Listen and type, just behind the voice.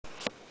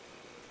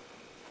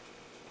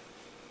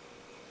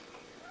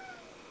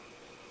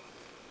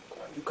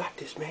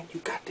this, man. You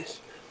got this.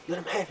 Let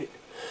him have it.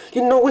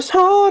 You know it's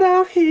hard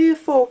out here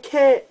for a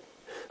cat.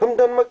 I'm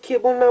done my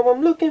kibble, now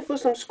I'm looking for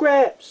some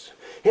scraps.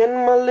 And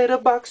my litter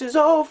box is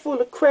all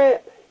full of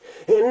crap.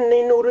 And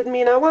they neutered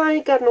me, now I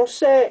ain't got no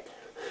sack.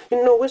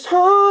 You know it's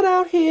hard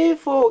out here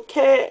for a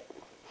cat.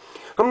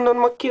 I'm done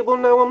my kibble,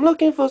 now I'm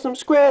looking for some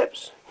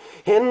scraps.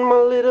 And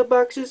my litter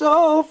box is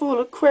all full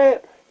of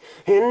crap.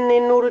 And they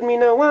neutered me,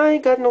 now I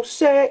ain't got no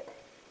sack.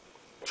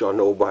 Y'all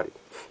know about it.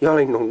 Y'all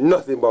ain't know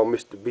nothing about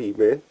Mr. B,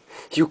 man.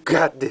 You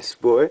got this,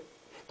 boy.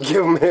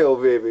 Give him hell,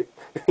 baby.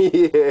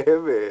 Yeah,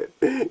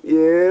 man.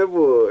 Yeah,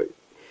 boy.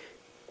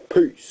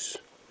 Peace.